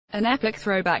An epic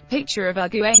throwback picture of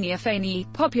Ugwuanyi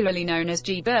Ifeanyi, popularly known as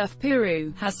G-Birth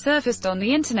Puru, has surfaced on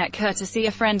the internet courtesy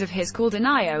a friend of his called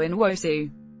Anayo in Wosu.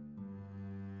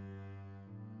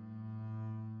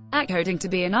 According to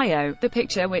Anayo, the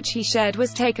picture which he shared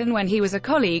was taken when he was a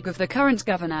colleague of the current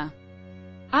governor.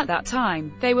 At that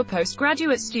time, they were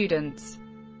postgraduate students.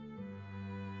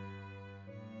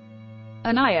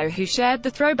 Anayo, who shared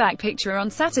the throwback picture on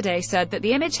Saturday, said that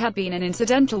the image had been an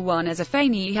incidental one as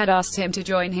Ifeanyi had asked him to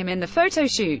join him in the photo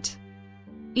shoot.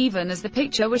 Even as the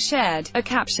picture was shared, a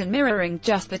caption mirroring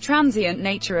just the transient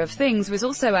nature of things was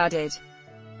also added.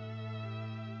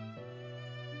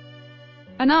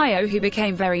 Anayo, who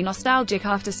became very nostalgic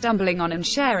after stumbling on and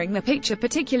sharing the picture,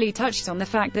 particularly touched on the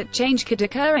fact that change could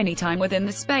occur anytime within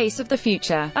the space of the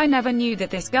future. "I never knew that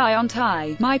this guy on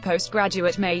Tai, my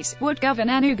postgraduate mate, would govern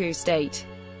Enugu state.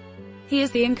 He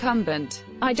is the incumbent.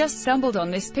 I just stumbled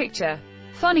on this picture.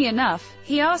 Funny enough,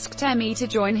 he asked me to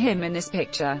join him in this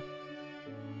picture.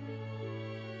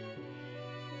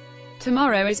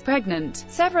 Tomorrow is pregnant."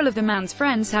 Several of the man's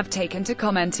friends have taken to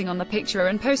commenting on the picture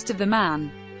and post of the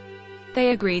man.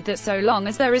 They agreed that so long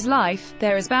as there is life,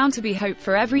 there is bound to be hope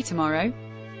for every tomorrow.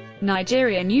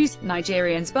 Nigeria News: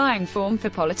 Nigerians buying form for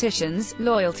politicians,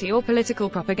 loyalty or political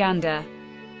propaganda.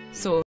 Source.